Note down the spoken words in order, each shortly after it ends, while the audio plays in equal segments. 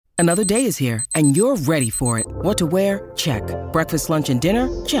Another day is here, and you're ready for it. What to wear? Check. Breakfast, lunch, and dinner?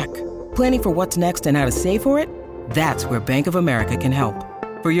 Check. Planning for what's next and how to save for it? That's where Bank of America can help.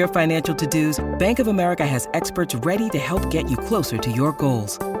 For your financial to-dos, Bank of America has experts ready to help get you closer to your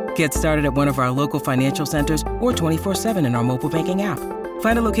goals. Get started at one of our local financial centers or 24/7 in our mobile banking app.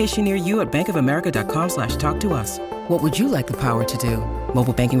 Find a location near you at bankofamerica.com/talktous. What would you like the power to do?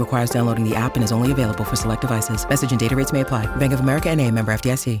 Mobile banking requires downloading the app and is only available for select devices. Message and data rates may apply. Bank of America N.A., member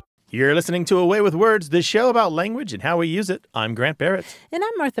FDIC. You're listening to A Way with Words, the show about language and how we use it. I'm Grant Barrett. And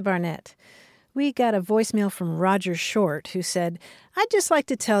I'm Martha Barnett. We got a voicemail from Roger Short who said, I'd just like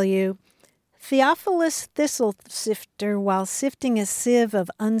to tell you, Theophilus thistle sifter, while sifting a sieve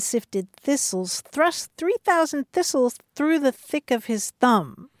of unsifted thistles, thrust 3,000 thistles through the thick of his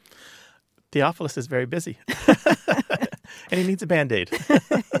thumb. Theophilus is very busy. And he needs a Band-Aid.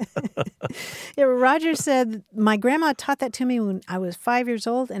 Yeah, Roger said, my grandma taught that to me when I was 5 years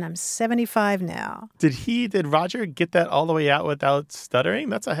old, and I'm 75 now. Did Roger get that all the way out without stuttering?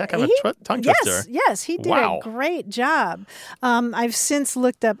 That's a heck of a tongue twister. Yes, he did a great job. I've since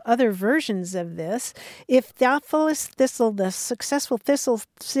looked up other versions of this. If Theophilus Thistle, the successful thistle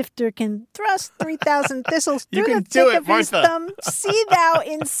sifter, can thrust 3,000 thistles through the thick of his thumb, see thou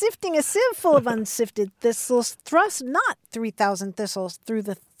in sifting a sieve full of unsifted thistles, thrust not 3,000 thistles through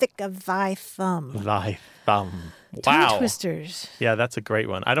the thick of thy thumb. Thy thumb. Wow. Tongue twisters. Yeah, that's a great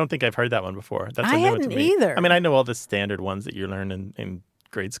one. I don't think I've heard that one before. That's a I new one to hadn't me. either. I mean, I know all the standard ones that you learn in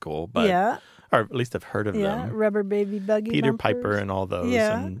grade school, but or at least I've heard of them. Yeah, rubber baby buggy Peter bumpers. Piper and all those.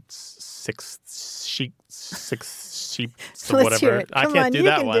 Yeah. And six sheep, Let's whatever. hear it. I Come can't on, do you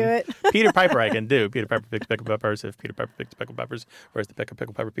that can one. do it. Peter Piper I can do. Peter Piper picked pickled peppers. If Peter Piper picked pickled peppers, where's the pickle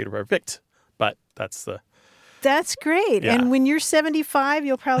pepper Peter Piper picked? But that's the... That's great. Yeah. And when you're 75,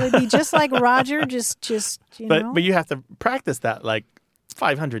 you'll probably be just like Roger, just you know. But you have to practice that like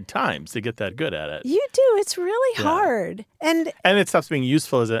 500 times to get that good at it. You do. It's really hard. And it stops being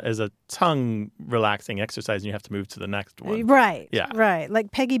useful as a tongue relaxing exercise and you have to move to the next one. Right. Yeah. Right.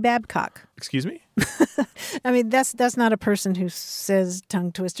 Like Peggy Babcock. Excuse me? I mean, that's not a person who says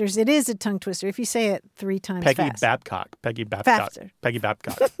tongue twisters. It is a tongue twister if you say it 3 times Peggy fast. Babcock. Peggy Babcock. Faster. Peggy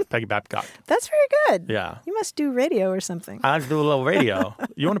Babcock. Peggy Babcock. That's very good. Yeah. You must do radio or something. I'll do a little radio.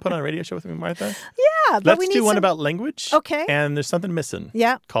 You want to put on a radio show with me, Martha? Yeah. But Let's we need do one about language. Okay. And there's something missing.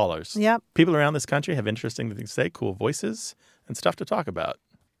 Yeah. Callers. Yep. People around this country have interesting things to say, cool voices, and stuff to talk about.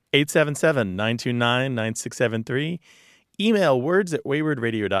 877-929-9673. Email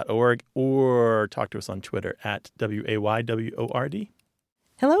words@waywardradio.org or talk to us on Twitter at WAYWORD.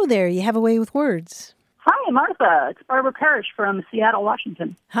 Hello there. You have a way with words. Hi, Martha. It's Barbara Parrish from Seattle,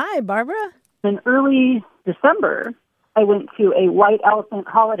 Washington. Hi, Barbara. In early December, I went to a white elephant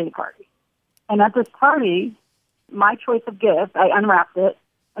holiday party. And at this party, my choice of gift, I unwrapped it,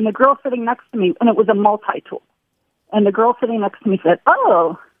 and the girl sitting next to me, and it was a multi-tool. And the girl sitting next to me said,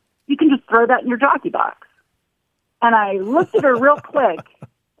 oh, you can just throw that in your jockey box. And I looked at her real quick,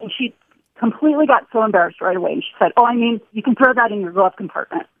 and she completely got so embarrassed right away. And she said, oh, I mean, you can throw that in your glove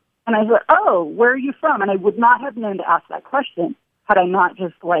compartment. And I said, oh, where are you from? And I would not have known to ask that question had I not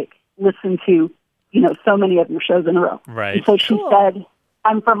just, listened to, so many of your shows in a row. Right. And so she said,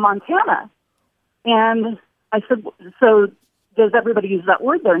 I'm from Montana. And I said, so does everybody use that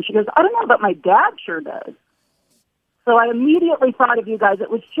word there? And she goes, I don't know, but my dad sure does. So I immediately thought of you guys. It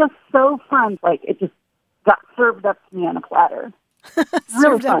was just so fun. It just got served up to me on a platter.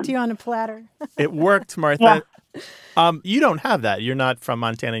 Served up to you on a platter. It worked, Martha. Yeah. You don't have that. You're not from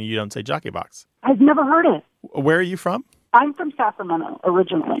Montana and you don't say jockey box. I've never heard it. Where are you from? I'm from Sacramento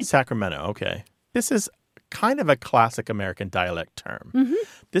originally. Sacramento, okay. This is kind of a classic American dialect term. Mm-hmm.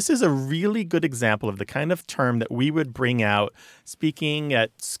 This is a really good example of the kind of term that we would bring out speaking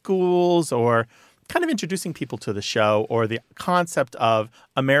at schools or kind of introducing people to the show, or the concept of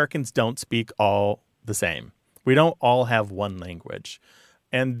Americans don't speak all the same. We don't all have one language.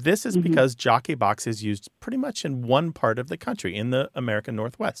 And this is because jockey box is used pretty much in one part of the country, in the American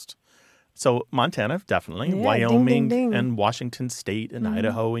Northwest. So Montana, definitely, Wyoming, ding. and Washington State, and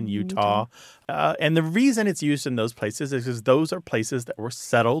Idaho, and Utah. And the reason it's used in those places is because those are places that were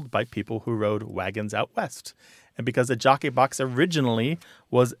settled by people who rode wagons out west. And because a jockey box originally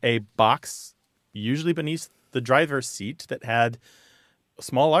was a box usually beneath the driver's seat that had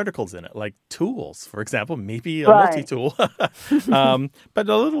small articles in it, like tools, for example, maybe a multi-tool. But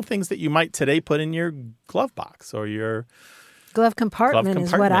the little things that you might today put in your glove box or your glove compartment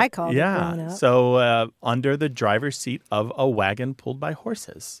is what I call it growing up. So under the driver's seat of a wagon pulled by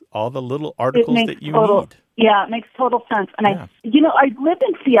horses, all the little articles that you need. Yeah, it makes total sense. And I've lived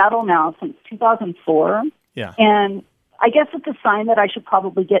in Seattle now since 2004. Yeah. And I guess it's a sign that I should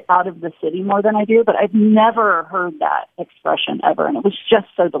probably get out of the city more than I do, but I've never heard that expression ever, and it was just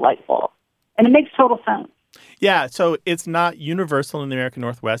so delightful. And it makes total sense. Yeah, so it's not universal in the American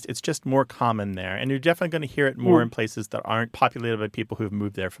Northwest. It's just more common there. And you're definitely going to hear it more in places that aren't populated by people who've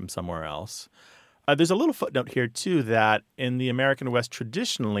moved there from somewhere else. There's a little footnote here, too, that in the American West,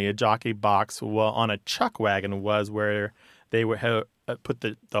 traditionally, a jockey box on a chuck wagon was where they would put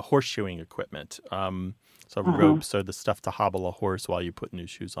the horseshoeing equipment. So ropes or the stuff to hobble a horse while you put new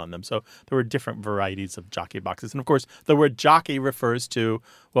shoes on them. So there were different varieties of jockey boxes. And, of course, the word jockey refers to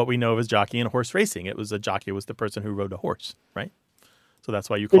what we know as jockey in horse racing. It was a jockey was the person who rode a horse, right? So that's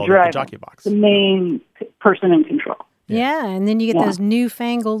why you call it the jockey box. The main person in control. Yeah, and then you get those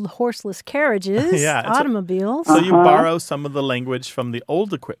newfangled horseless carriages, automobiles. So you borrow some of the language from the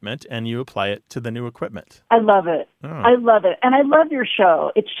old equipment and you apply it to the new equipment. I love it. Oh. I love it. And I love your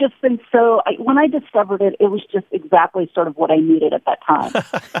show. It's just been so, when I discovered it, it was just exactly sort of what I needed at that time.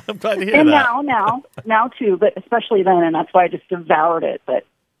 I'm glad to hear and that. now too, but especially then, and that's why I just devoured it. But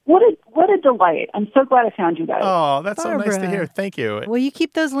what a delight. I'm so glad I found you guys. Oh, that's Barbara. so nice to hear. Thank you. Well, you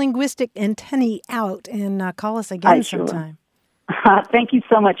keep those linguistic antennae out and call us again sometime. Thank you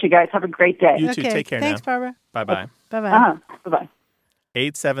so much, you guys. Have a great day. You too. Take care now. Thanks, Barbara. Bye-bye. Bye-bye. Bye-bye.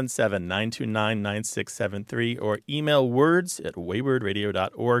 877-929-9673 or email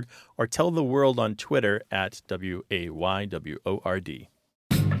words@waywordradio.org or tell the world on Twitter @WAYWORD.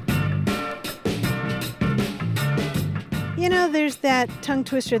 You know, there's that tongue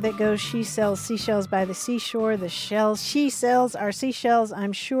twister that goes, she sells seashells by the seashore. The shells she sells are seashells,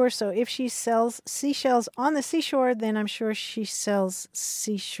 I'm sure. So if she sells seashells on the seashore, then I'm sure she sells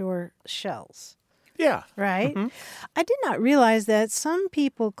seashore shells. Yeah. Right? Mm-hmm. I did not realize that some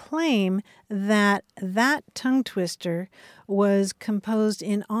people claim that tongue twister was composed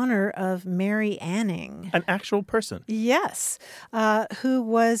in honor of Mary Anning. An actual person. Yes, who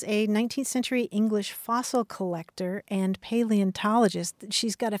was a 19th century English fossil collector and paleontologist.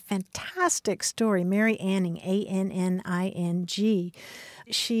 She's got a fantastic story, Mary Anning, Anning.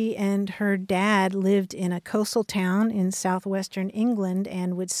 She and her dad lived in a coastal town in southwestern England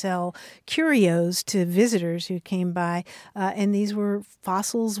and would sell curios to visitors who came by. And these were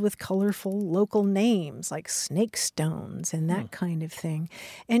fossils with colorful local names like snake stones and that kind of thing.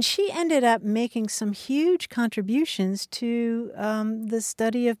 And she ended up making some huge contributions to the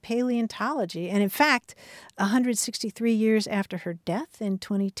study of paleontology. And in fact, 163 years after her death in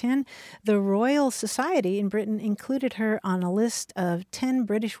 2010, the Royal Society in Britain included her on a list of 10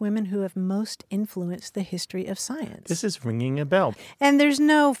 British women who have most influenced the history of science. This is ringing a bell. And there's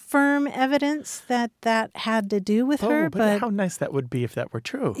no firm evidence that had to do with her. But how nice that would be if that were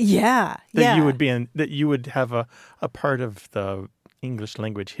true. Yeah. That you would have a part of the English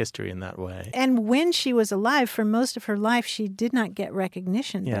language history in that way. And when she was alive, for most of her life, she did not get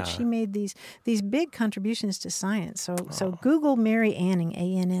recognition, but she made these big contributions to science. So Google Mary Anning,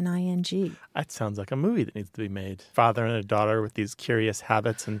 Anning. That sounds like a movie that needs to be made. Father and a daughter with these curious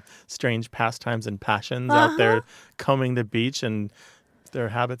habits and strange pastimes and passions out there combing the beach, and their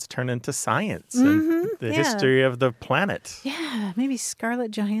habits turn into science and the history of the planet. Yeah, maybe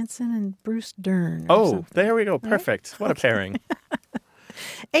Scarlett Johansson and Bruce Dern. There we go. Perfect. Right? What a pairing.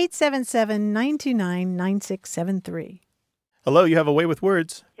 877-929-9673. Hello, you have a way with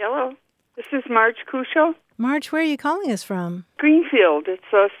words. Hello. This is Marge Cusho. Marge, where are you calling us from? Greenfield.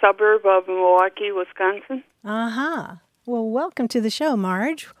 It's a suburb of Milwaukee, Wisconsin. Well, welcome to the show,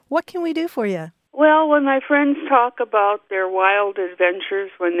 Marge. What can we do for you? Well, when my friends talk about their wild adventures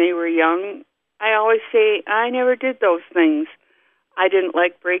when they were young, I always say, I never did those things. I didn't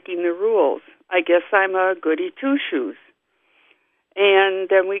like breaking the rules. I guess I'm a goody two-shoes. And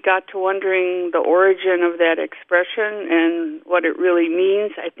then we got to wondering the origin of that expression and what it really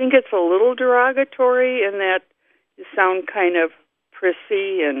means. I think it's a little derogatory in that you sound kind of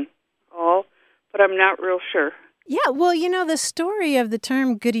prissy and all, but I'm not real sure. Yeah, well, the story of the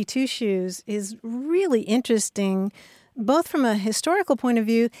term goody two-shoes is really interesting, both from a historical point of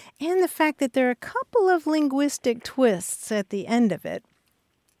view and the fact that there are a couple of linguistic twists at the end of it.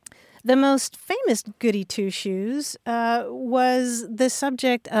 The most famous goody two-shoes was the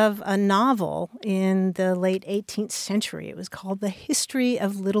subject of a novel in the late 18th century. It was called The History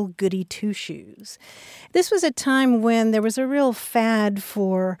of Little Goody Two-Shoes. This was a time when there was a real fad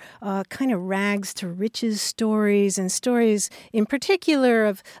for kind of rags to riches stories, and stories in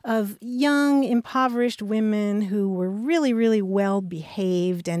particular of young, impoverished women who were really, really well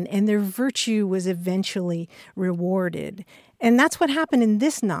behaved, and their virtue was eventually rewarded. And that's what happened in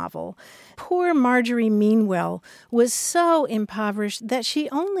this novel. Poor Marjorie Meanwell was so impoverished that she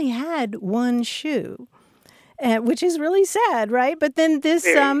only had one shoe. which is really sad, right? But then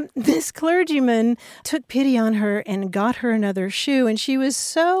this clergyman took pity on her and got her another shoe, and she was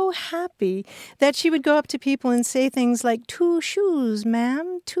so happy that she would go up to people and say things like, 2 shoes,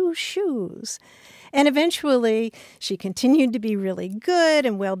 ma'am, 2 shoes. And eventually, she continued to be really good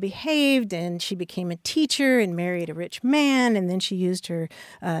and well-behaved, and she became a teacher and married a rich man, and then she used her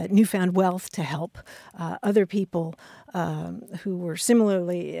newfound wealth to help other people who were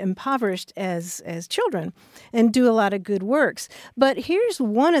similarly impoverished as children and do a lot of good works. But here's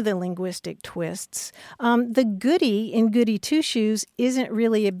one of the linguistic twists. The Goody in Goody Two-Shoes isn't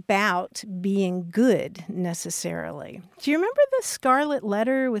really about being good necessarily. Do you remember the Scarlet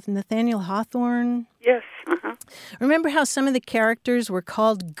Letter with Nathaniel Hawthorne? Yes. Uh-huh. Remember how some of the characters were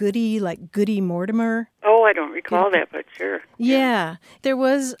called Goody, like Goody Mortimer? Oh, I don't recall that, but sure. Yeah. There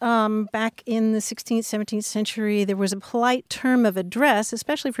was, back in the 16th, 17th century, there was a polite term of address,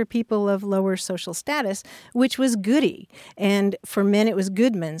 especially for people of lower social status, which was Goody. And for men, it was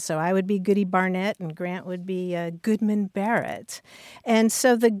Goodman. So I would be Goody Barnett and Grant would be Goodman Barrett. And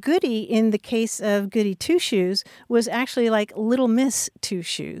so the Goody in the case of Goody Two-Shoes was actually like Little Miss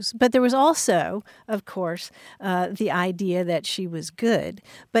Two-Shoes. But there was also, of course, the idea that she was good.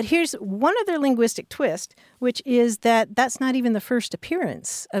 But here's one other linguistic twist, which is that that's not even the first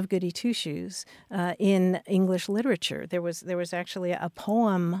appearance of Goody Two-Shoes in English literature. There was actually a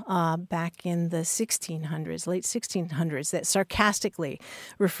poem back in the 1600s, late 1600s, that sarcastically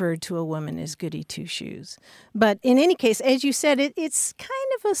referred to a woman as Goody Two-Shoes. But in any case, as you said, it's kind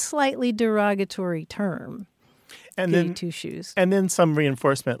of a slightly derogatory term. And Goody then Two-Shoes. And then some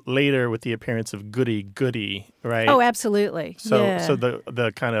reinforcement later with the appearance of Goody, right? Oh, absolutely. So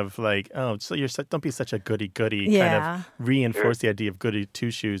the kind of like, oh, so don't be such a goody kind of reinforce the idea of Goody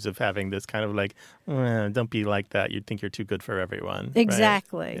Two-Shoes, of having this kind of like, don't be like that. You'd think you're too good for everyone.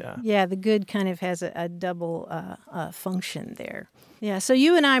 Exactly. Right? Yeah, the good kind of has a double function there. Yeah, so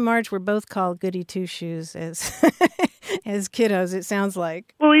you and I, Marge, were both called Goody Two-Shoes as as kiddos, it sounds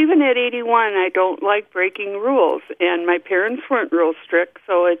like. Well, even at 81, I don't like breaking rules, and my parents weren't real strict,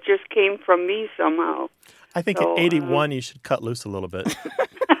 so it just came from me somehow. I think at 81, you should cut loose a little bit.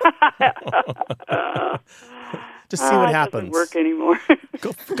 Just see what happens. It doesn't work anymore.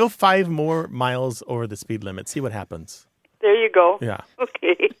 Go 5 more miles over the speed limit. See what happens. There you go. Yeah.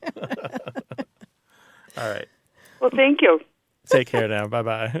 Okay. All right. Well, thank you. Take care now.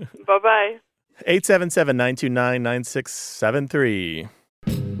 Bye-bye. Bye-bye. 877-929-9673.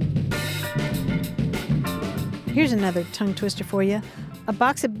 Here's another tongue twister for you. A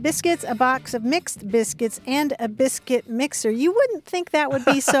box of biscuits, a box of mixed biscuits, and a biscuit mixer. You wouldn't think that would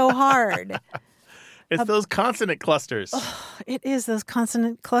be so hard. It's those consonant clusters. Oh, it is those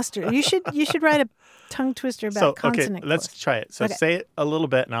consonant clusters. You should write a tongue twister about consonant let's try it. So say it a little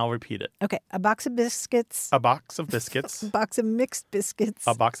bit and I'll repeat it. Okay, a box of biscuits. A box of biscuits. A box of mixed biscuits.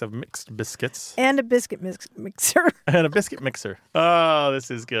 A box of mixed biscuits. And a biscuit mixer. And a biscuit mixer. Oh, this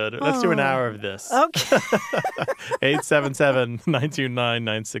is good. Let's do an hour of this. Okay.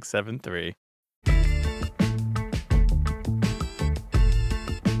 877-929-9673.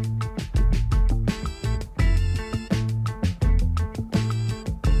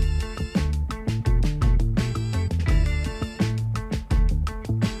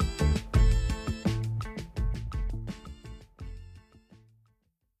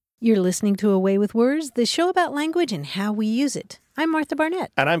 You're listening to A Way with Words, the show about language and how we use it. I'm Martha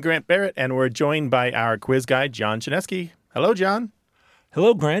Barnett. And I'm Grant Barrett, and we're joined by our quiz guy, John Chinesky. Hello, John.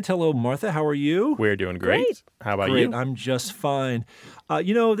 Hello, Grant. Hello, Martha. How are you? We're doing great. How about Great. you? I'm just fine.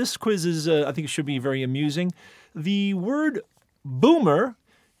 This quiz is, I think it should be very amusing. The word boomer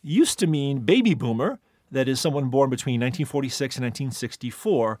used to mean baby boomer, that is someone born between 1946 and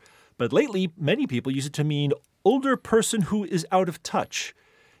 1964. But lately, many people use it to mean older person who is out of touch.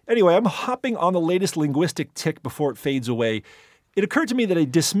 Anyway, I'm hopping on the latest linguistic tick before it fades away. It occurred to me that a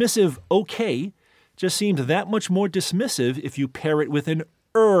dismissive okay just seems that much more dismissive if you pair it with an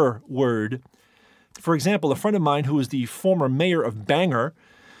word. For example, a friend of mine who was the former mayor of Bangor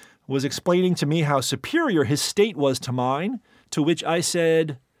was explaining to me how superior his state was to mine, to which I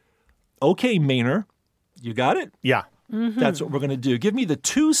said, okay, Maynor, you got it? Yeah. Mm-hmm. That's what we're going to do. Give me the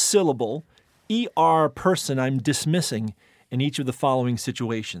 2-syllable ER person I'm dismissing in each of the following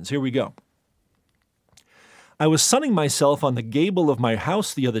situations. Here we go. I was sunning myself on the gable of my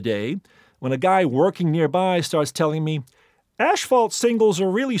house the other day when a guy working nearby starts telling me, asphalt shingles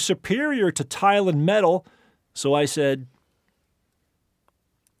are really superior to tile and metal. So I said,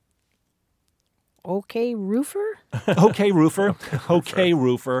 Okay, roofer? okay, roofer. Okay,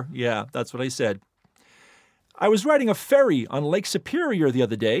 roofer. Yeah, that's what I said. I was riding a ferry on Lake Superior the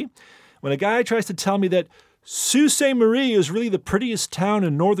other day when a guy tries to tell me that Sault Ste. Marie is really the prettiest town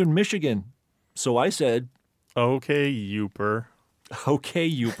in northern Michigan. So I said, Okay, Youper. okay,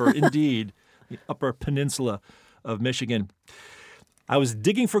 Youper, indeed, the Upper Peninsula of Michigan. I was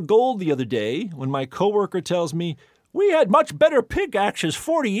digging for gold the other day when my coworker tells me, we had much better pickaxes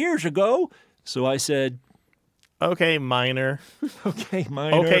 40 years ago. So I said, Okay, Miner. okay,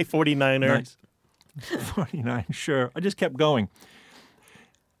 minor. Okay, 49er. Nice. 49, sure. I just kept going.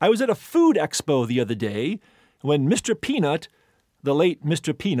 I was at a food expo the other day when Mr. Peanut, the late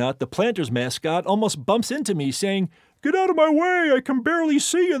Mr. Peanut, the Planters mascot, almost bumps into me saying, get out of my way, I can barely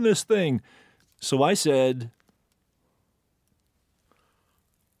see in this thing. So I said,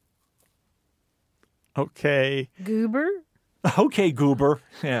 Okay. Goober? okay, Goober.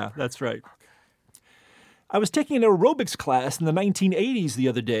 Yeah, that's right. I was taking an aerobics class in the 1980s the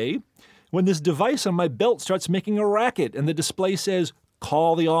other day when this device on my belt starts making a racket and the display says,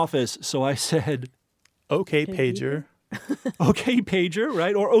 call the office. So I said, Okay, pager. okay, pager,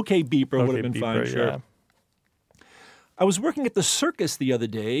 right? Or okay, beeper would have been fine, beeper, sure. yeah. I was working at the circus the other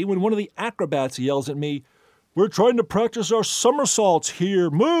day when one of the acrobats yells at me, we're trying to practice our somersaults here,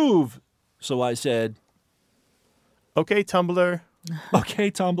 move. So I said, Okay, Tumblr.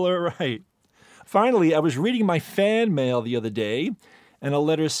 okay, Tumblr, right. Finally, I was reading my fan mail the other day, and a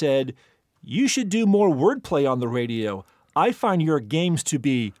letter said, you should do more wordplay on the radio. I find your games to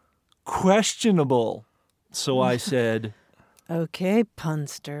be questionable. So I said, Okay,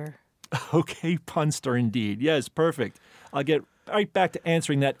 punster. okay, punster indeed. Yes, perfect. I'll get right back to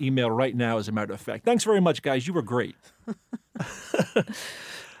answering that email right now, as a matter of fact. Thanks very much, guys. You were great.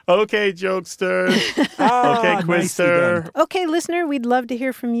 Okay, jokester. Okay, nicely quizster. done. Okay, listener, we'd love to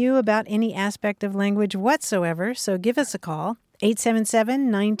hear from you about any aspect of language whatsoever, so give us a call,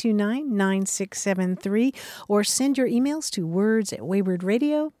 877-929-9673, or send your emails to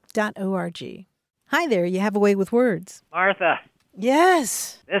words@waywardradio.org. Hi there, you have a way with words. Martha,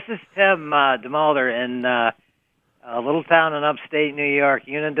 Yes. this is Tim DeMulder in a little town in upstate New York,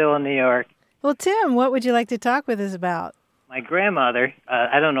 Unadilla, New York. Well, Tim, what would you like to talk with us about? My grandmother,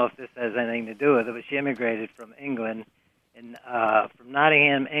 I don't know if this has anything to do with it, but she immigrated from England, from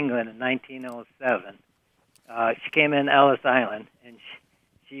Nottingham, England in 1907. She came in Ellis Island, and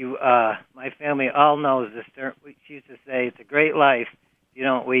my family all knows this term. She used to say, it's a great life if you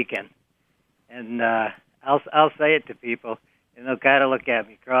don't weaken. And I'll say it to people, and they'll kind of look at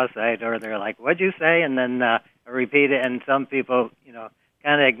me cross-eyed, or they're like, what'd you say? And then I repeat it, and some people,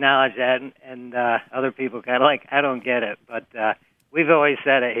 kind of acknowledge that, and other people kind of like, I don't get it. But we've always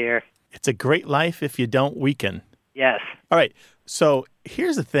said it here. It's a great life if you don't weaken. Yes. All right. So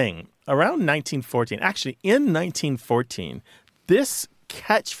here's the thing. Around 1914, actually in 1914, this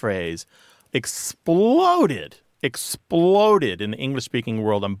catchphrase exploded in the English-speaking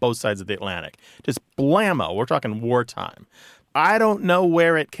world on both sides of the Atlantic. Just blammo. We're talking wartime. I don't know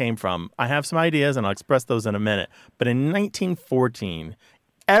where it came from. I have some ideas, and I'll express those in a minute. But in 1914,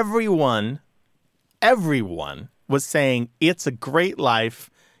 everyone was saying it's a great life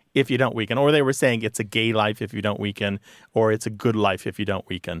if you don't weaken. Or they were saying it's a gay life if you don't weaken, or it's a good life if you don't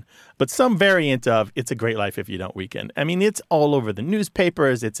weaken. But some variant of it's a great life if you don't weaken. I mean, it's all over the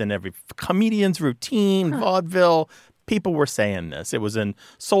newspapers. It's in every comedian's routine, vaudeville. People were saying this. It was in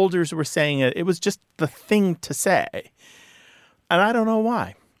soldiers were saying it. It was just the thing to say. And I don't know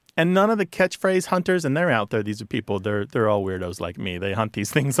why. And none of the catchphrase hunters, and they're out there, these are people, they're all weirdos like me. They hunt these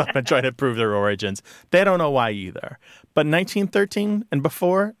things up and try to prove their origins. They don't know why either. But 1913 and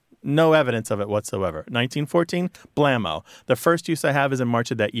before, no evidence of it whatsoever. 1914, blammo. The first use I have is in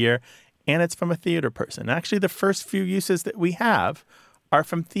March of that year, and it's from a theater person. Actually, the first few uses that we have are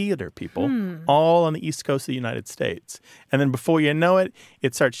from theater people, all on the East Coast of the United States. And then before you know it,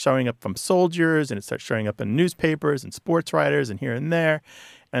 it starts showing up from soldiers, and it starts showing up in newspapers and sports writers and here and there,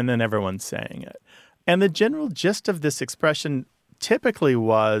 and then everyone's saying it. And the general gist of this expression typically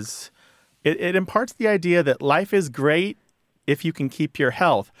was, it imparts the idea that life is great if you can keep your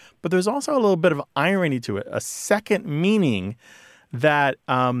health. But there's also a little bit of irony to it, a second meaning that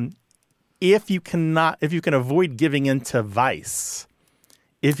if you can avoid giving into vice,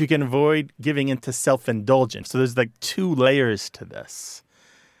 if you can avoid giving into self-indulgence. So there's like two layers to this.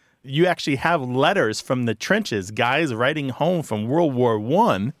 You actually have letters from the trenches, guys writing home from World War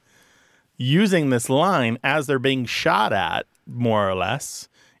I, using this line as they're being shot at, more or less.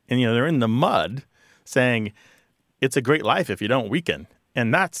 And, they're in the mud saying, it's a great life if you don't weaken.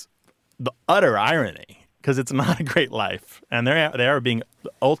 And that's the utter irony, because it's not a great life. And they are being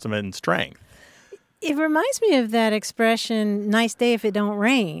the ultimate in strength. It reminds me of that expression, nice day if it don't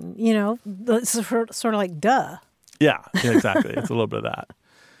rain. It's sort of like, duh. Yeah, exactly. It's a little bit of that.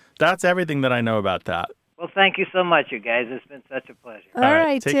 That's everything that I know about that. Well, thank you so much, you guys. It's been such a pleasure. All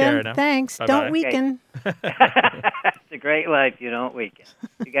right, take Tim. care now. Thanks. Bye-bye. Don't Okay. weaken. It's a great life. You don't weaken.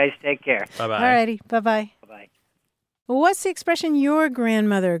 You guys take care. Bye-bye. All righty. Bye-bye. Bye-bye. Well, what's the expression your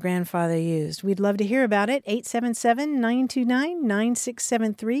grandmother or grandfather used? We'd love to hear about it.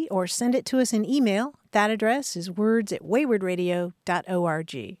 877-929-9673 or send it to us in email. That address is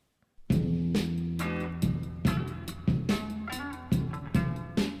words@waywardradio.org.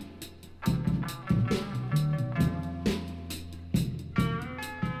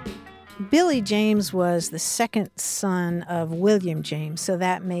 Billy James was the second son of William James, so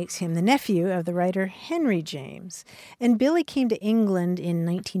that makes him the nephew of the writer Henry James. And Billy came to England in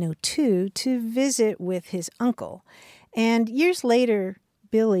 1902 to visit with his uncle. And years later,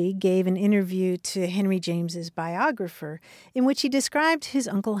 Billy gave an interview to Henry James's biographer in which he described his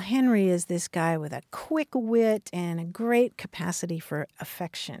Uncle Henry as this guy with a quick wit and a great capacity for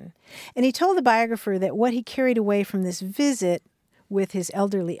affection. And he told the biographer that what he carried away from this visit with his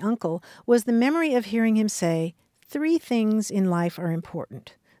elderly uncle was the memory of hearing him say, 3 things in life are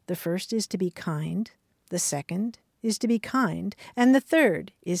important. The first is to be kind, the second is to be kind, and the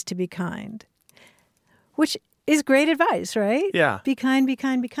third is to be kind. Which is great advice, right? Yeah. Be kind, be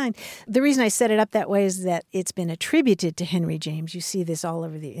kind, be kind. The reason I set it up that way is that it's been attributed to Henry James. You see this all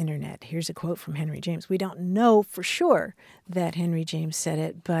over the internet. Here's a quote from Henry James. We don't know for sure that Henry James said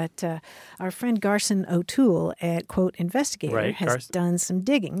it, but our friend Garson O'Toole at Quote Investigator has done some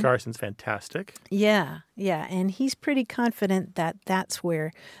digging. Garson's fantastic. Yeah, and he's pretty confident that that's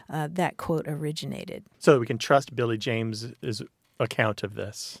where that quote originated. So we can trust Billy James's account of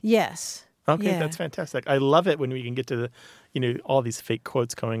this. Yes. Okay, Yeah. That's fantastic. I love it when we can get to all these fake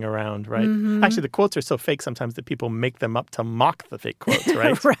quotes going around, right? Mm-hmm. Actually, the quotes are so fake sometimes that people make them up to mock the fake quotes,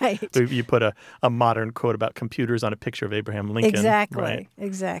 right? Right. You put a modern quote about computers on a picture of Abraham Lincoln. Exactly. Right?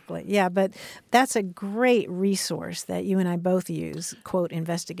 Exactly. Yeah, but that's a great resource that you and I both use,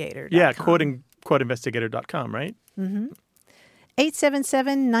 quoteinvestigator.com. Yeah, quoteinvestigator.com, right? Mm-hmm.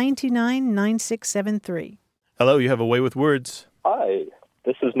 877-929-9673. Hello, you have a way with words. Hi,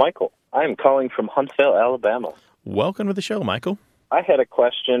 this is Michael. I'm calling from Huntsville, Alabama. Welcome to the show, Michael. I had a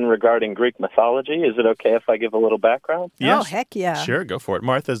question regarding Greek mythology. Is it okay if I give a little background? Oh, heck yeah. Sure, go for it.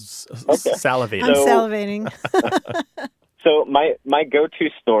 Martha's salivating. I'm salivating. So my go-to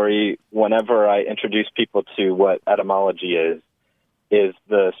story whenever I introduce people to what etymology is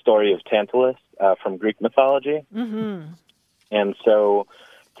the story of Tantalus from Greek mythology. Mm-hmm. And so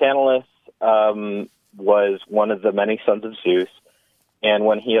Tantalus was one of the many sons of Zeus. And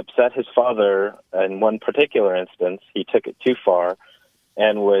when he upset his father in one particular instance, he took it too far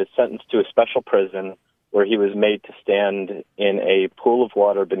and was sentenced to a special prison where he was made to stand in a pool of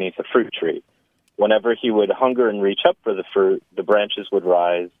water beneath a fruit tree. Whenever he would hunger and reach up for the fruit, the branches would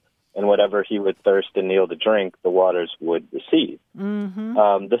rise, and whatever he would thirst and kneel to drink, the waters would recede.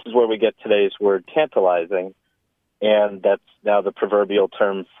 Mm-hmm. This is where we get today's word tantalizing, and that's now the proverbial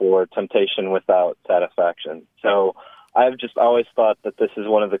term for temptation without satisfaction. So I've just always thought that this is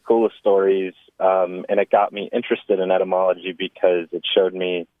one of the coolest stories, and it got me interested in etymology because it showed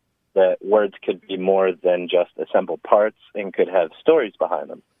me that words could be more than just assembled parts and could have stories behind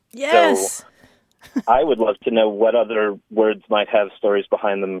them. Yes. So I would love to know what other words might have stories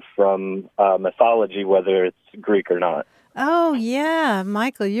behind them from mythology, whether it's Greek or not. Oh, yeah.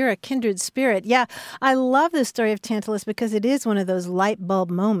 Michael, you're a kindred spirit. Yeah, I love the story of Tantalus because it is one of those light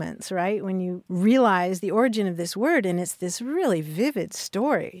bulb moments, right? When you realize the origin of this word, and it's this really vivid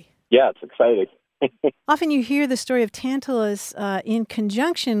story. Yeah, it's exciting. Often you hear the story of Tantalus in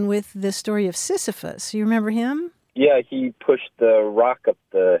conjunction with the story of Sisyphus. You remember him? Yeah, he pushed the rock up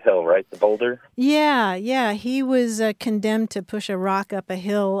the hill, right? The boulder? Yeah. He was condemned to push a rock up a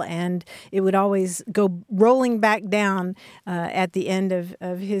hill, and it would always go rolling back down at the end of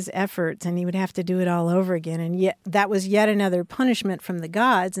his efforts, and he would have to do it all over again. And yet that was yet another punishment from the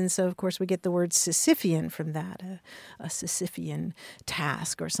gods. And so, of course, we get the word Sisyphean from that, a Sisyphean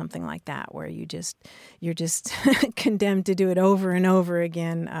task or something like that, where you're just condemned to do it over and over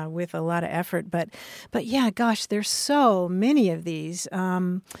again with a lot of effort. But yeah, gosh, there's so many of these.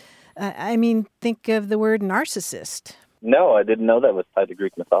 I mean, think of the word narcissist. No, I didn't know that was tied to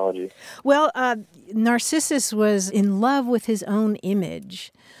Greek mythology. Well, Narcissus was in love with his own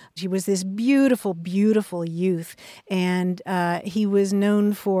image. He was this beautiful, beautiful youth, and he was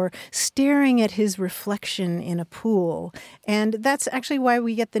known for staring at his reflection in a pool. And that's actually why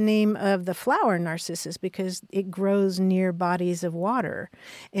we get the name of the flower narcissus, because it grows near bodies of water.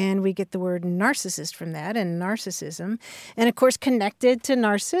 And we get the word narcissist from that, and narcissism. And of course, connected to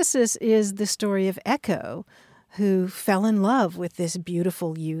Narcissus is the story of Echo, who fell in love with this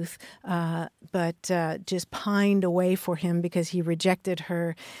beautiful youth, but just pined away for him because he rejected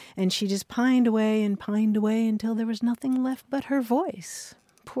her. And she just pined away until there was nothing left but her voice.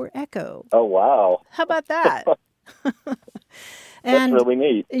 Poor Echo. Oh, wow. How about that? That's really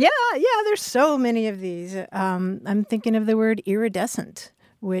neat. Yeah, there's so many of these. I'm thinking of the word iridescent,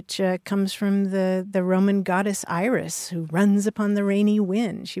 which comes from the Roman goddess Iris, who runs upon the rainy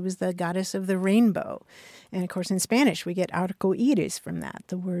wind. She was the goddess of the rainbow. And, of course, in Spanish, we get arco iris from that,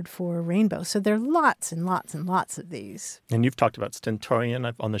 the word for rainbow. So there are lots and lots and lots of these. And you've talked about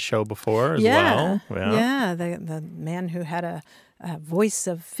Stentorian on the show before as well. Yeah, the man who had a voice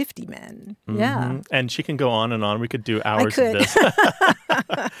of 50 men. Mm-hmm. Yeah. And she can go on and on. We could do hours of this.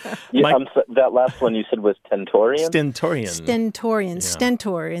 That last one you said was Stentorian? Stentorian. Yeah.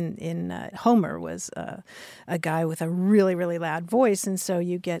 Stentor in Homer was a guy with a really, really loud voice, and so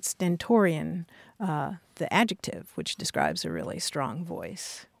you get Stentorian, the adjective, which describes a really strong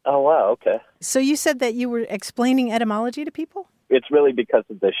voice. Oh, wow, okay. So you said that you were explaining etymology to people? It's really because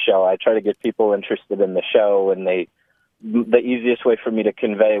of this show. I try to get people interested in the show, and the easiest way for me to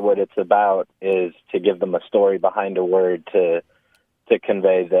convey what it's about is to give them a story behind a word to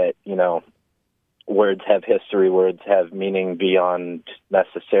convey that, words have history, words have meaning beyond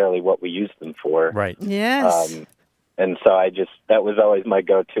necessarily what we use them for. Right. Yes. And so that was always my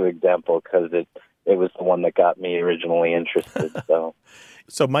go-to example because it was the one that got me originally interested.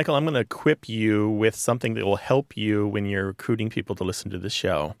 So, Michael, I'm going to equip you with something that will help you when you're recruiting people to listen to the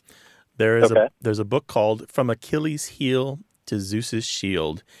show. There's a book called From Achilles' Heel to Zeus's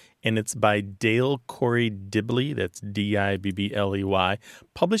Shield, and it's by Dale Corey Dibley. That's Dibbley.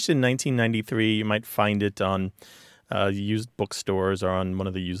 Published in 1993. You might find it on used bookstores or on one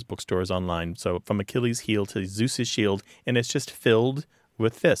of the used bookstores online. So From Achilles' Heel to Zeus's Shield, and it's just filled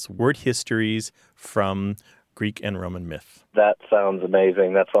with this, word histories from Greek and Roman myth. That sounds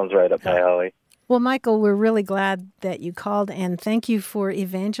amazing. That sounds right up my alley. Well, Michael, we're really glad that you called, and thank you for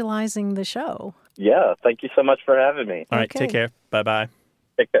evangelizing the show. Yeah, thank you so much for having me. All right, take care. Bye-bye.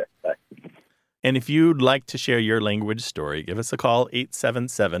 Take care. Bye. And if you'd like to share your language story, give us a call,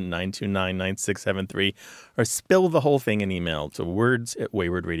 877-929-9673, or spill the whole thing in email to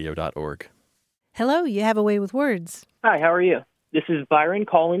words@waywardradio.org. Hello, you have a way with words. Hi, how are you? This is Byron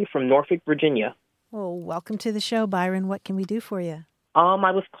calling from Norfolk, Virginia. Well, welcome to the show, Byron. What can we do for you?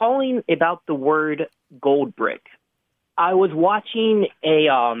 I was calling about the word gold brick. I was watching a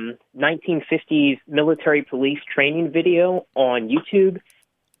 1950s military police training video on YouTube,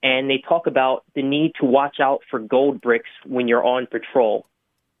 and they talk about the need to watch out for gold bricks when you're on patrol.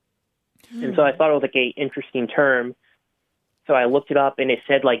 And so I thought it was like an interesting term. So I looked it up, and it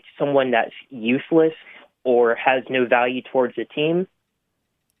said like someone that's useless or has no value towards the team.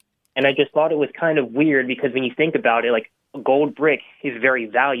 And I just thought it was kind of weird because when you think about it, like a gold brick is very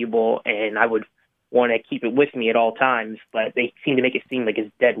valuable, and I would want to keep it with me at all times, but they seem to make it seem like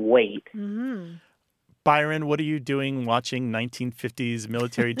it's dead weight. Mm-hmm. Byron, what are you doing watching 1950s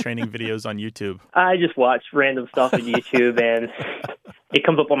military training videos on YouTube? I just watch random stuff on YouTube, and it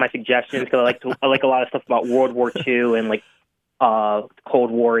comes up on my suggestions because I like a lot of stuff about World War II and like Cold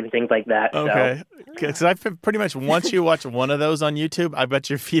War and things like that. Okay. Because I pretty much, once you watch one of those on YouTube, I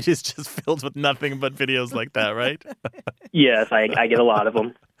bet your feed is just filled with nothing but videos like that, right? Yes, I get a lot of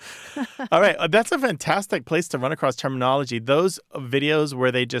them. All right. That's a fantastic place to run across terminology. Those videos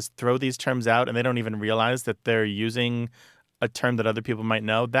where they just throw these terms out and they don't even realize that they're using a term that other people might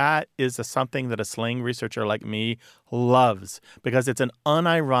know, that is something that a slang researcher like me loves because it's an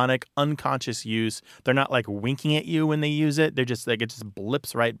unironic, unconscious use. They're not like winking at you when they use it. They're just like, it just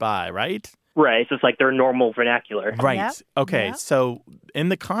blips right by, right? Right. So it's like their normal vernacular. Right. Yep. Okay. Yep. So in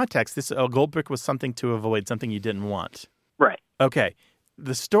the context, this gold brick was something to avoid, something you didn't want. Right. Okay.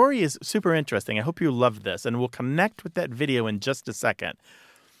 The story is super interesting. I hope you love this, and we'll connect with that video in just a second.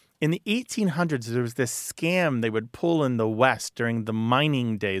 In the 1800s, there was this scam they would pull in the West during the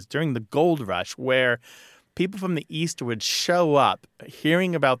mining days, during the gold rush, where people from the East would show up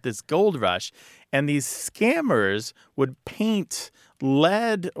hearing about this gold rush, and these scammers would paint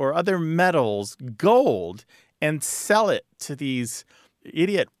lead or other metals gold and sell it to these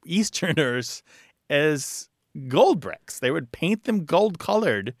idiot Easterners as gold bricks. They would paint them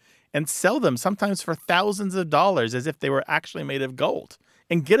gold-colored and sell them sometimes for thousands of dollars as if they were actually made of gold.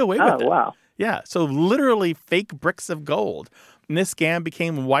 And get away with it. Oh, wow. Yeah, so literally fake bricks of gold. And this scam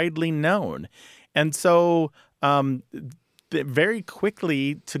became widely known. And so very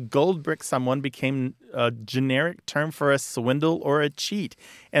quickly, to gold brick someone became a generic term for a swindle or a cheat.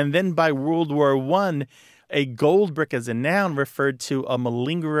 And then by World War I, A gold brick as a noun referred to a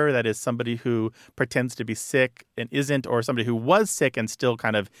malingerer, that is somebody who pretends to be sick and isn't, or somebody who was sick and still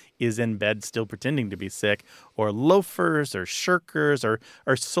kind of is in bed still pretending to be sick, or loafers or shirkers or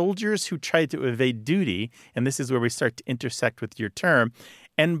soldiers who try to evade duty. And this is where we start to intersect with your term.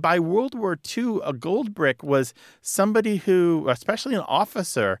 And by World War II, a gold brick was somebody who, especially an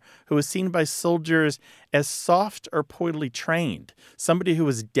officer, who was seen by soldiers as soft or poorly trained, somebody who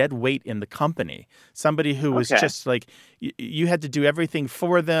was dead weight in the company, somebody who was just like, you had to do everything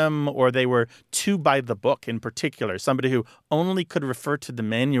for them, or they were too by the book in particular, somebody who only could refer to the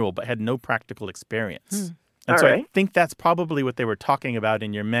manual but had no practical experience. And so I think that's probably what they were talking about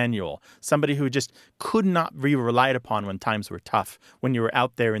in your manual. Somebody who just could not be relied upon when times were tough, when you were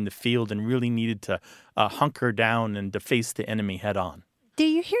out there in the field and really needed to hunker down and to face the enemy head on. Do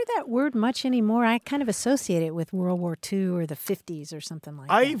you hear that word much anymore? I kind of associate it with World War II or the 50s or something like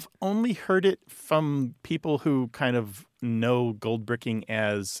that. I've only heard it from people who kind of know gold bricking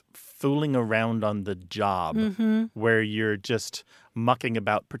as fooling around on the job, where you're just mucking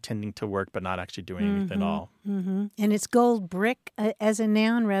about pretending to work but not actually doing anything at all. And it's gold brick as a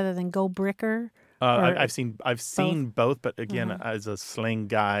noun rather than gold bricker? I've seen both, but again, as a slang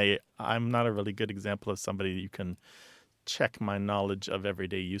guy, I'm not a really good example of somebody you can check my knowledge of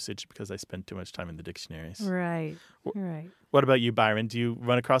everyday usage because I spend too much time in the dictionaries. Right. What about you, Byron? Do you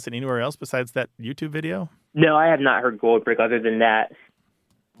run across it anywhere else besides that YouTube video? No, I have not heard gold brick other than that.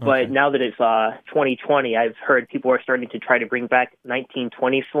 But now that it's 2020, I've heard people are starting to try to bring back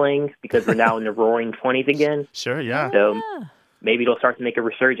 1920 slang because we're now in the roaring 20s again. Sure, yeah. So maybe it'll start to make a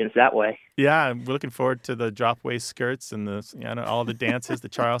resurgence that way. Yeah, we're looking forward to the drop waist skirts and all the dances, the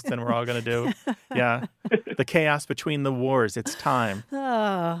Charleston we're all going to do. Yeah, the chaos between the wars. It's time.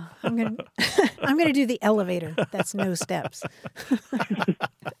 Oh, I'm gonna do the elevator. That's no steps.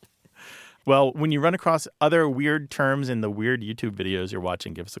 Well, when you run across other weird terms in the weird YouTube videos you're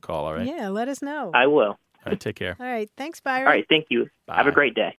watching, give us a call, all right? Yeah, let us know. I will. All right, take care. All right, thanks, Byron. All right, thank you. Bye. Have a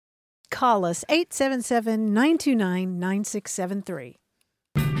great day. Call us 877-929-9673.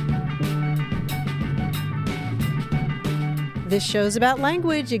 This show's about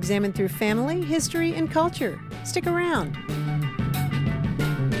language examined through family, history, and culture. Stick around.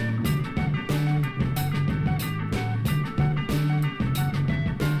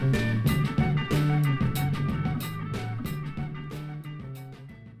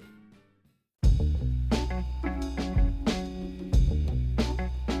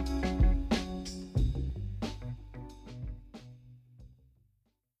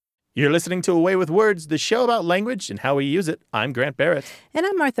 You're listening to Away with Words, the show about language and how we use it. I'm Grant Barrett. And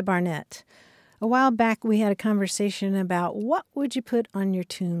I'm Martha Barnett. A while back, we had a conversation about what would you put on your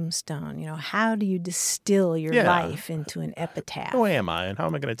tombstone? You know, how do you distill your life into an epitaph? Who am I, and how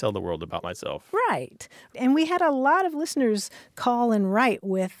am I going to tell the world about myself? Right. And we had a lot of listeners call and write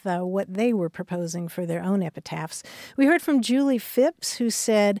with what they were proposing for their own epitaphs. We heard from Julie Phipps, who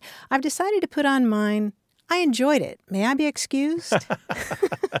said, I've decided to put on mine, I enjoyed it. May I be excused?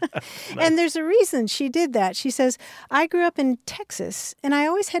 And there's a reason she did that. She says, I grew up in Texas, and I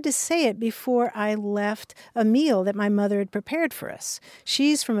always had to say it before I left a meal that my mother had prepared for us.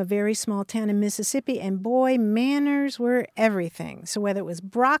 She's from a very small town in Mississippi, and boy, manners were everything. So whether it was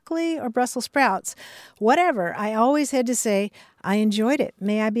broccoli or Brussels sprouts, whatever, I always had to say, I enjoyed it.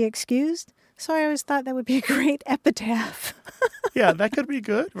 May I be excused? So I always thought that would be a great epitaph. Yeah, that could be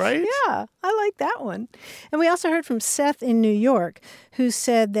good, right? Yeah, I like that one. And we also heard from Seth in New York, who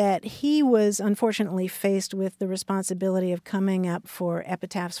said that he was unfortunately faced with the responsibility of coming up for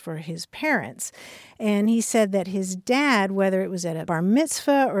epitaphs for his parents. And he said that his dad, whether it was at a bar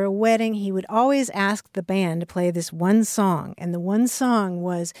mitzvah or a wedding, he would always ask the band to play this one song. And the one song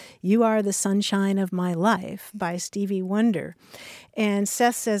was You Are the Sunshine of My Life by Stevie Wonder. And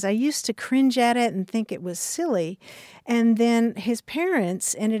Seth says, I used to cringe at it and think it was silly. And then his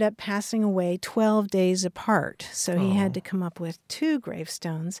parents ended up passing away 12 days apart. So he had to come up with 2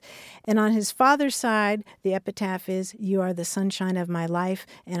 gravestones. And on his father's side, the epitaph is, You Are the Sunshine of My Life.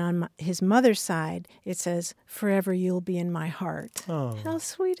 And on his mother's side, it says, Forever You'll Be in My Heart. Oh, how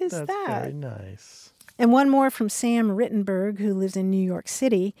sweet is that? That's very nice. And one more from Sam Rittenberg, who lives in New York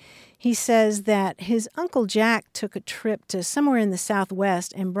City. He says that his Uncle Jack took a trip to somewhere in the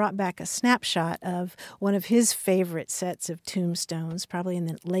Southwest and brought back a snapshot of one of his favorite sets of tombstones, probably in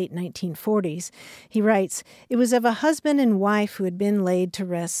the late 1940s. He writes, It was of a husband and wife who had been laid to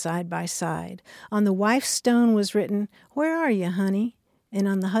rest side by side. On the wife's stone was written, Where are you, honey? And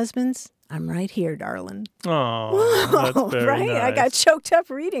on the husband's, I'm right here, darling. Oh, that's very right? nice. I got choked up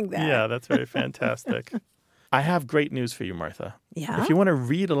reading that. Yeah, that's very fantastic. I have great news for you, Martha. Yeah? If you want to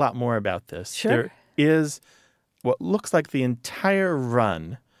read a lot more about this, Sure. there is what looks like the entire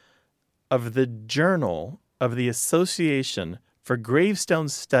run of the Journal of the Association for Gravestone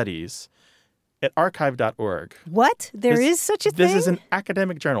Studies at archive.org. What? There is such a thing? This is an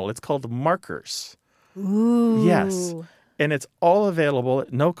academic journal. It's called Markers. Ooh. Yes. And it's all available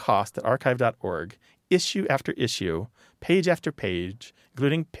at no cost at archive.org, issue after issue, page after page,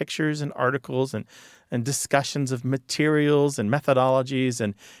 including pictures and articles and discussions of materials and methodologies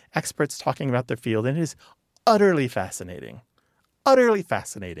and experts talking about their field. And it is utterly fascinating. Utterly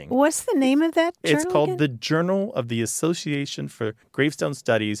fascinating. What's the name of that journal It's called again? the Journal of the Association for Gravestone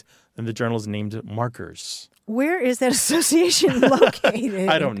Studies, and the journal is named Markers. Where is that association located?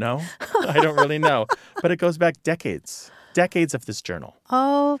 I don't know. I don't really know. But it goes back decades of this journal.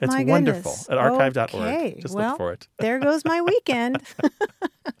 Oh, It's my wonderful goodness. at archive.org. Okay. Just well, look for it. There goes my weekend.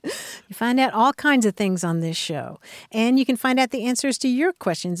 You find out all kinds of things on this show. And you can find out the answers to your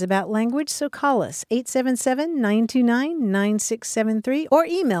questions about language, so call us 877-929-9673 or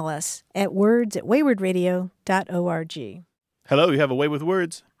email us at words@waywardradio.org. Hello, you have a way with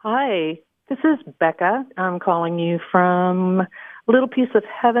words. Hi, this is Becca. I'm calling you from a little piece of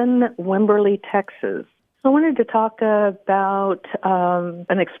heaven, Wimberley, Texas. So I wanted to talk about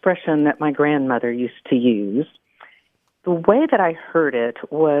an expression that my grandmother used to use. The way that I heard it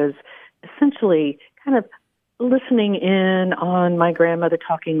was essentially kind of listening in on my grandmother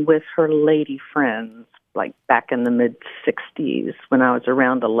talking with her lady friends, like back in the mid-60s when I was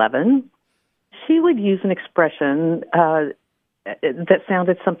around 11. She would use an expression that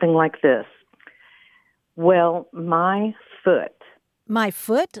sounded something like this. Well, my foot. My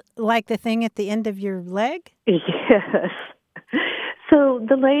foot? Like the thing at the end of your leg? Yes. So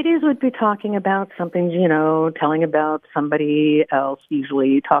the ladies would be talking about something, telling about somebody else,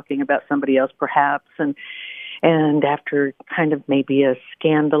 usually talking about somebody else perhaps, and after kind of maybe a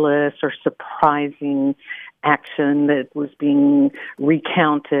scandalous or surprising action that was being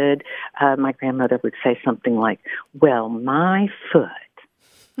recounted, my grandmother would say something like, well, my foot.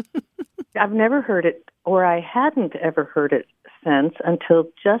 I've never heard it, or I hadn't ever heard it since until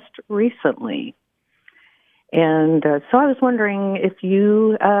just recently. And so I was wondering if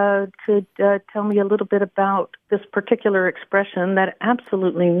you could tell me a little bit about this particular expression that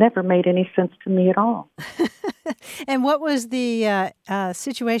absolutely never made any sense to me at all. And what was the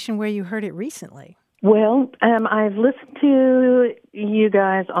situation where you heard it recently? Well, I've listened to you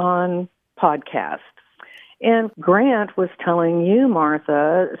guys on podcasts, and Grant was telling you,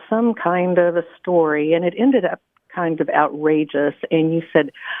 Martha, some kind of a story, and it ended up kind of outrageous, and you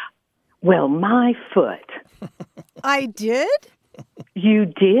said, well, my foot. I did? You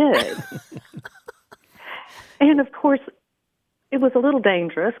did. And, of course, it was a little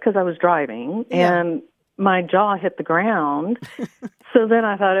dangerous because I was driving, and my jaw hit the ground. So then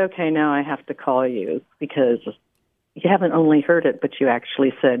I thought, okay, now I have to call you because you haven't only heard it, but you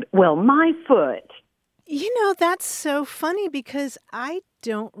actually said, well, my foot. That's so funny because I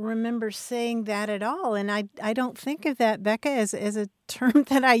don't remember saying that at all. And I don't think of that, Becca, as a term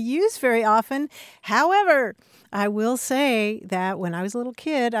that I use very often. However, I will say that when I was a little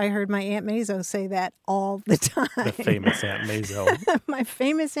kid, I heard my Aunt Mazo say that all the time. The famous Aunt Mazo. My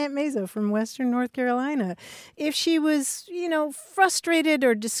famous Aunt Mazo from Western North Carolina. If she was, frustrated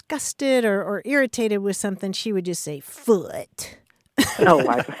or disgusted or irritated with something, she would just say, foot.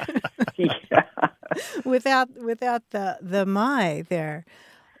 Oh, yeah. Without the my there.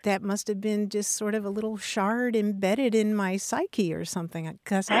 That must have been just sort of a little shard embedded in my psyche or something,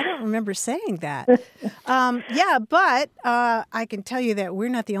 because I don't remember saying that. But I can tell you that we're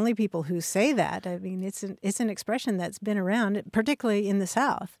not the only people who say that. I mean, it's an expression that's been around, particularly in the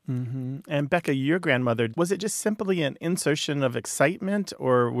South. Mm-hmm. And Becca, your grandmother, was it just simply an insertion of excitement,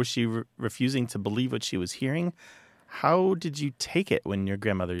 or was she refusing to believe what she was hearing? How did you take it when your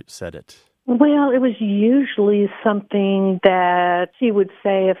grandmother said it? Well, it was usually something that she would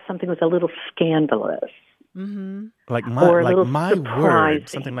say if something was a little scandalous. Mm-hmm. Like my word,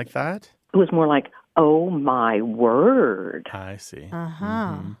 something like that? It was more like, oh, my word. I see. Uh-huh.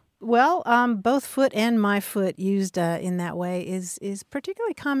 Mm-hmm. Well, both foot and my foot used in that way is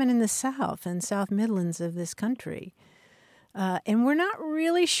particularly common in the South and South Midlands of this country. And we're not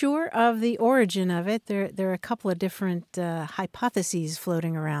really sure of the origin of it. There are a couple of different hypotheses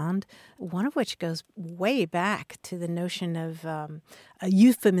floating around, one of which goes way back to the notion of a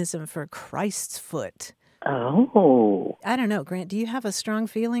euphemism for Christ's foot. Oh. I don't know, Grant, do you have a strong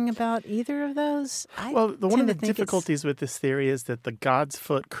feeling about either of those? One of the difficulties with this theory is that the God's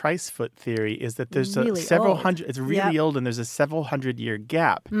foot, Christ's foot theory is that there's really several old. hundred, it's really old, and there's a several 100-year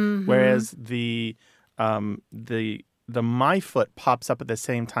gap, Mm-hmm. whereas the the my foot pops up at the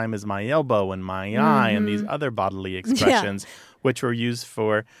same time as my elbow and my eye and these other bodily expressions, which were used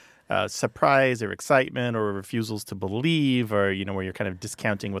for surprise or excitement or refusals to believe, or, where you're kind of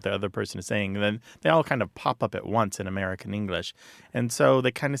discounting what the other person is saying. And then they all kind of pop up at once in American English. And so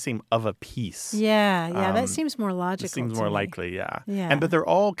they kind of seem of a piece. Yeah, that seems more logical. It seems to more me. likely, yeah. Yeah. But they're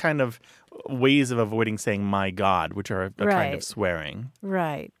all kind of ways of avoiding saying "my God," which are a kind of Right. swearing.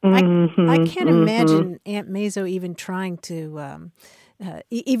 Right. I can't imagine Aunt Mazo even trying to,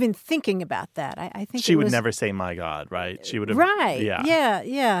 even thinking about that. I think She it would was, never say "my God," right? She would have. Right. Yeah. Yeah.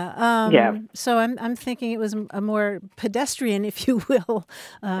 Yeah. So I'm thinking it was a more pedestrian, if you will,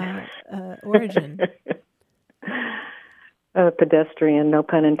 origin. Pedestrian, no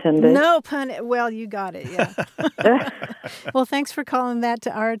pun intended. No pun. Well, you got it. Yeah. Well, thanks for calling that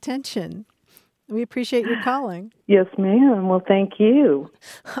to our attention. We appreciate your calling. Yes, ma'am. Well, thank you.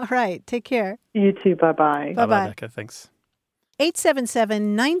 All right. Take care. You too. Bye-bye. Bye, Bye-bye. Becca. Thanks.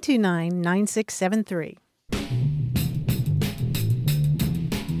 877-929-9673.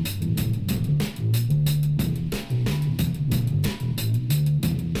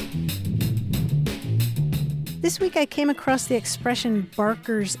 This week I came across the expression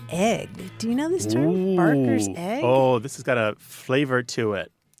Barker's egg. Do you know this term? Barker's egg? Oh, this has got a flavor to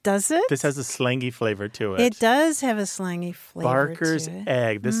it. Does it? This has a slangy flavor to it. It does have a slangy flavor Barker's to it.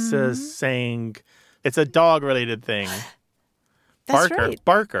 egg. This is saying it's a dog-related thing. That's Barker. right.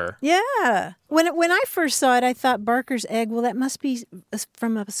 Barker. Yeah. When I first saw it, I thought Barker's egg, well, that must be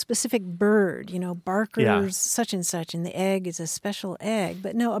from a specific bird, Barker's such and such, and the egg is a special egg.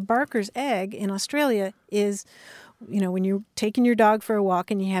 But no, a Barker's egg in Australia is, when you're taking your dog for a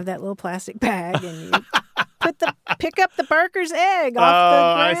walk and you have that little plastic bag and you pick up the Barker's egg off the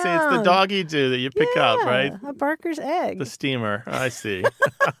ground. I see. It's the doggy do that you pick up, right? A Barker's egg. The steamer. I see.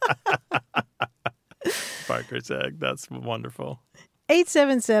 Barker's egg. That's wonderful.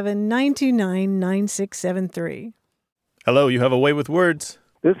 877-929-9673. Hello, you have a way with words.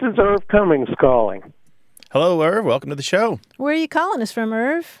 This is Irv Cummings calling. Hello, Irv. Welcome to the show. Where are you calling us from,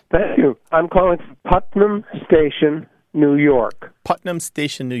 Irv? Thank you. I'm calling from Putnam Station, New York. Putnam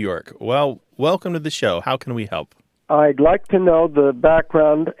Station, New York. Well, welcome to the show. How can we help? I'd like to know the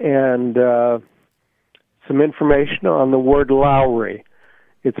background and some information on the word Lowry.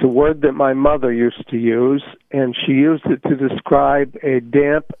 It's a word that my mother used to use, and she used it to describe a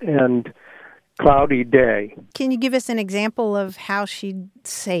damp and cloudy day. Can you give us an example of how she'd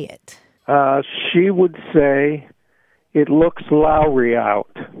say it? She would say, "It looks Lowry out,"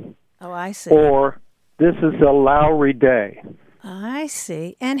 Oh, I see. or "This is a Lowry day." I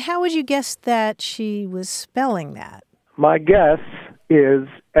see. And how would you guess that she was spelling that? My guess is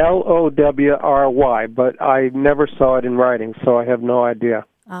Lowry, but I never saw it in writing, so I have no idea.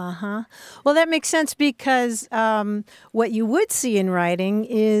 Uh-huh. Well, that makes sense because what you would see in writing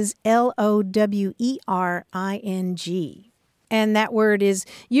is Lowering. And that word is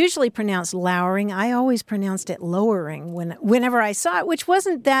usually pronounced lowering. I always pronounced it lowering whenever I saw it, which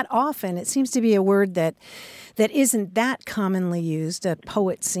wasn't that often. It seems to be a word that isn't that commonly used.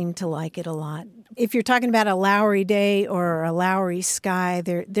 Poets seem to like it a lot. If you're talking about a Lowry day or a Lowry sky,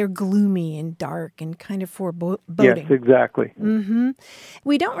 they're gloomy and dark and kind of foreboding. Yes, exactly. Mm-hmm.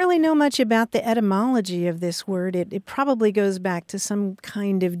 We don't really know much about the etymology of this word. It probably goes back to some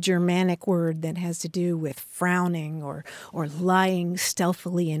kind of Germanic word that has to do with frowning or lying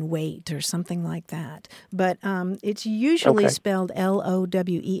stealthily in wait or something like that. But it's usually spelled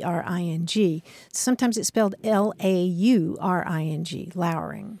Lowering. Sometimes it's spelled Lauring,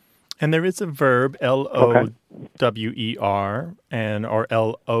 lowering. And there is a verb, Lower, and or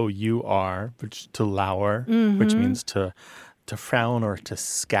Lour, which to lower, which means to frown or to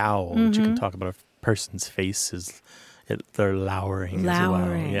scowl. Which you can talk about a person's face they're lowering as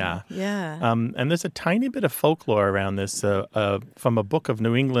well. Yeah. And there's a tiny bit of folklore around this from a book of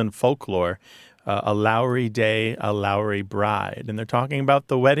New England folklore. A Lowry day, a Lowry bride. And they're talking about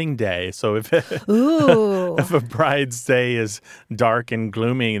the wedding day. So if a bride's day is dark and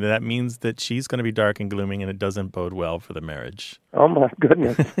gloomy, then that means that she's going to be dark and gloomy, and it doesn't bode well for the marriage. Oh, my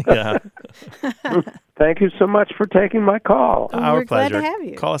goodness. Yeah. Thank you so much for taking my call. Our We're pleasure. glad to have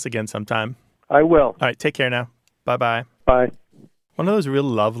you. Call us again sometime. I will. All right, take care now. Bye-bye. Bye. One of those real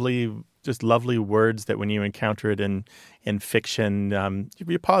lovely words that when you encounter it in fiction,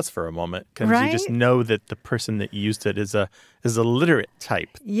 you pause for a moment because you just know that the person that used it is a literate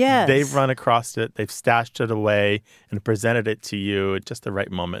type. Yes. They've run across it, they've stashed it away and presented it to you at just the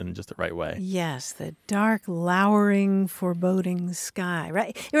right moment and just the right way. Yes, the dark, lowering, foreboding sky,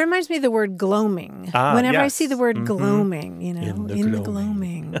 right? It reminds me of the word gloaming. Whenever I see the word gloaming, in the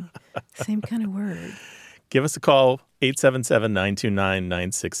gloaming. Same kind of word. Give us a call,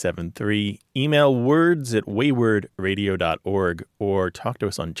 877-929-9673. Email words@waywordradio.org or talk to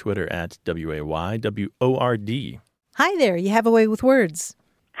us on Twitter at WAYWORD. Hi there. You have a way with words.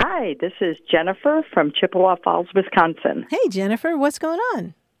 Hi, this is Jennifer from Chippewa Falls, Wisconsin. Hey, Jennifer. What's going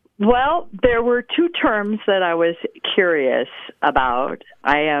on? Well, there were two terms that I was curious about.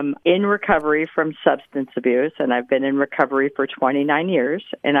 I am in recovery from substance abuse, and I've been in recovery for 29 years.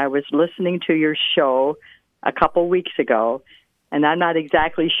 And I was listening to your show a couple weeks ago, and I'm not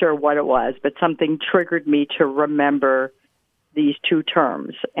exactly sure what it was, but something triggered me to remember these two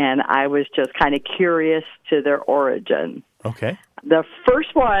terms. And I was just kind of curious to their origin. Okay. The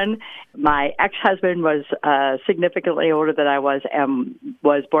first one, my ex-husband was significantly older than I was and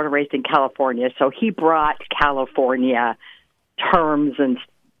was born and raised in California. So he brought California terms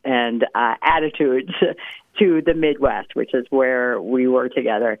and attitudes to the Midwest, which is where we were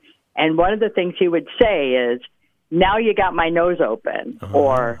together. And one of the things he would say is, now you got my nose open,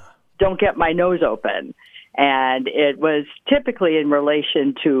 or don't get my nose open. And it was typically in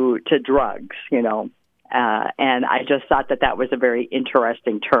relation to drugs, you know. And I just thought that was a very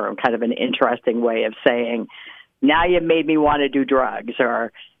interesting term, kind of an interesting way of saying, now you made me want to do drugs,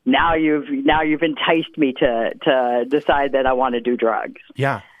 or now you've enticed me to decide that I want to do drugs.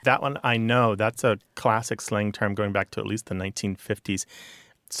 Yeah, that one I know. That's a classic slang term going back to at least the 1950s.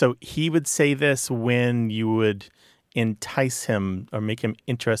 So he would say this when you would entice him or make him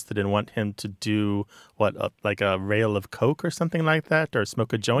interested and want him to do like a rail of coke or something like that, or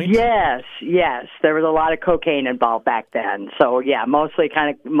smoke a joint? Yes. There was a lot of cocaine involved back then. So yeah, mostly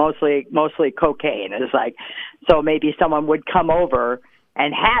cocaine. It's like, so maybe someone would come over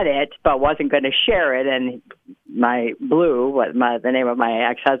and had it, but wasn't going to share it. And my the name of my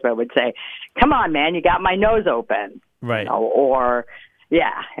ex-husband, would say, "Come on, man, you got my nose open." Right. You know, or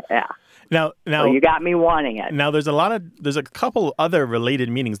yeah. Now, so you got me wanting it. Now, there's a couple other related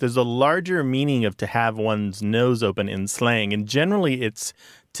meanings. There's a larger meaning of to have one's nose open in slang, and generally it's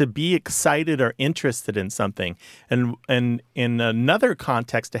to be excited or interested in something. And in another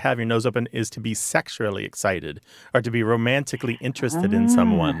context, to have your nose open is to be sexually excited or to be romantically interested in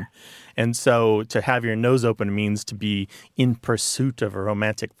someone. And so to have your nose open means to be in pursuit of a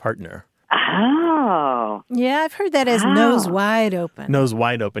romantic partner. Oh. Yeah, I've heard that as nose wide open. Nose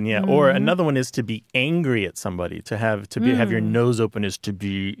wide open, yeah. Or another one is to be angry at somebody. To have your nose open is to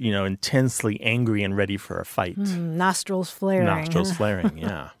be, intensely angry and ready for a fight. Nostrils flaring. Nostrils flaring,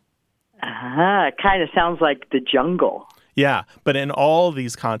 yeah. It kind of sounds like the jungle. Yeah, but in all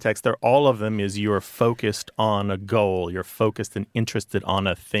these contexts, all of them is you're focused on a goal. You're focused and interested on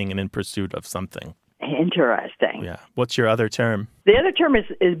a thing and in pursuit of something. Interesting. Yeah. What's your other term? The other term is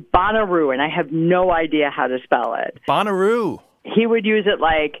Bonnaroo, and I have no idea how to spell it. Bonnaroo. He would use it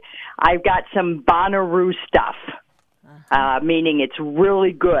like, I've got some Bonnaroo stuff, meaning it's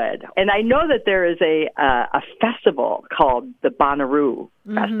really good. And I know that there is a festival called the Bonnaroo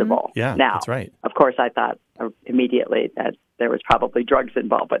Festival. Yeah, now, that's right. Of course, I thought immediately that there was probably drugs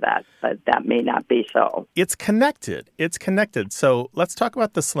involved with that, but that may not be so. It's connected. So let's talk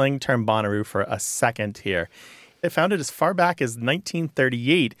about the slang term Bonnaroo for a second here. They found it as far back as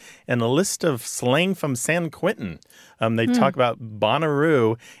 1938 in a list of slang from San Quentin. They talk about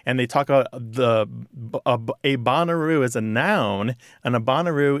Bonnaroo, and they talk about a Bonnaroo as a noun, and a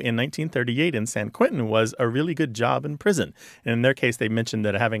Bonnaroo in 1938 in San Quentin was a really good job in prison. And in their case, they mentioned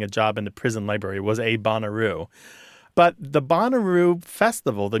that having a job in the prison library was a Bonnaroo. But the Bonnaroo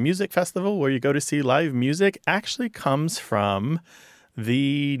Festival, the music festival where you go to see live music, actually comes from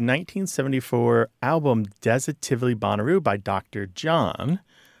the 1974 album Desitively Bonnaroo by Dr. John.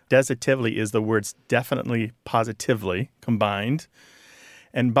 Desitively is the words definitely, positively combined.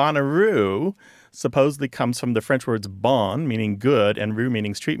 And Bonnaroo supposedly comes from the French words bon, meaning good, and rue,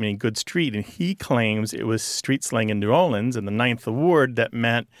 meaning street, meaning good street. And he claims it was street slang in New Orleans in the Ninth Ward that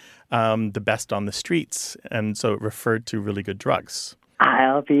meant the best on the streets. And so it referred to really good drugs.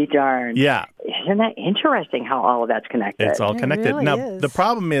 I'll be darned. Yeah. Isn't that interesting how all of that's connected? It's all connected. It really Now, is. the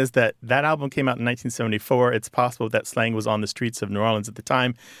problem is that album came out in 1974. It's possible that slang was on the streets of New Orleans at the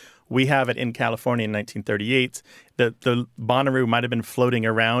time. We have it in California in 1938. The Bonnaroo might have been floating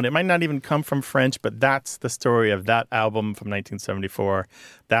around. It might not even come from French, but that's the story of that album from 1974.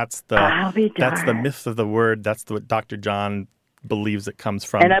 That's the myth of the word. That's what Dr. John believes it comes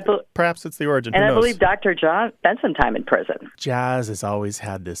from. And perhaps it's the origin. And Who I knows? believe Dr. John spent some time in prison. Jazz has always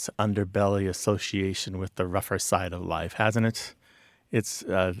had this underbelly association with the rougher side of life, hasn't it? It's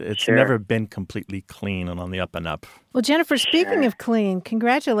Sure. never been completely clean and on the up and up. Well, Jennifer, speaking of clean,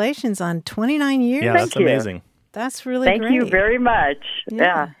 congratulations on 29 years. Yeah, that's you. amazing. That's really Thank great. you very much.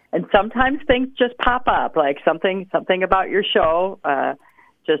 Yeah. And sometimes things just pop up, like something about your show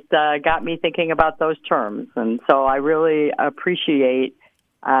just got me thinking about those terms. And so I really appreciate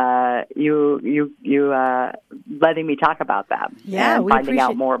you letting me talk about that. Yeah, and we finding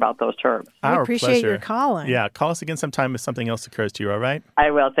out appreciate- more about those terms. Our appreciate pleasure. your calling. Yeah, call us again sometime if something else occurs to you, all right? I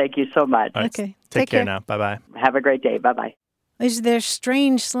will. Thank you so much. All right, Okay. Take care care. now. Bye-bye. Have a great day. Bye-bye. Is there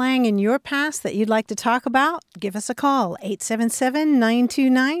strange slang in your past that you'd like to talk about? Give us a call,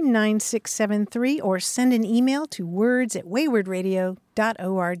 877-929-9673, or send an email to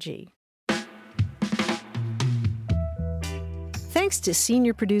words@waywardradio.org. Thanks to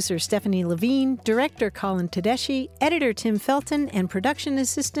senior producer Stephanie Levine, director Colin Tedeschi, editor Tim Felton, and production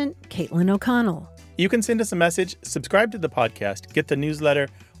assistant Caitlin O'Connell. You can send us a message, subscribe to the podcast, get the newsletter,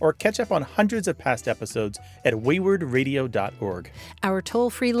 or catch up on hundreds of past episodes at waywardradio.org. Our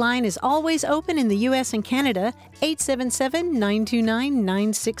toll-free line is always open in the U.S. and Canada,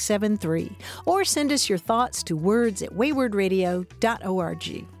 877-929-9673. Or send us your thoughts to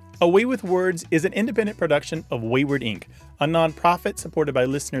words@waywardradio.org. A Way with Words is an independent production of Wayward Inc., a nonprofit supported by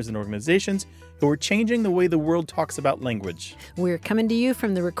listeners and organizations who are changing the way the world talks about language. We're coming to you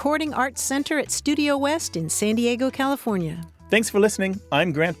from the Recording Arts Center at Studio West in San Diego, California. Thanks for listening.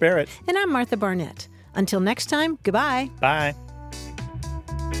 I'm Grant Barrett. And I'm Martha Barnett. Until next time, goodbye. Bye.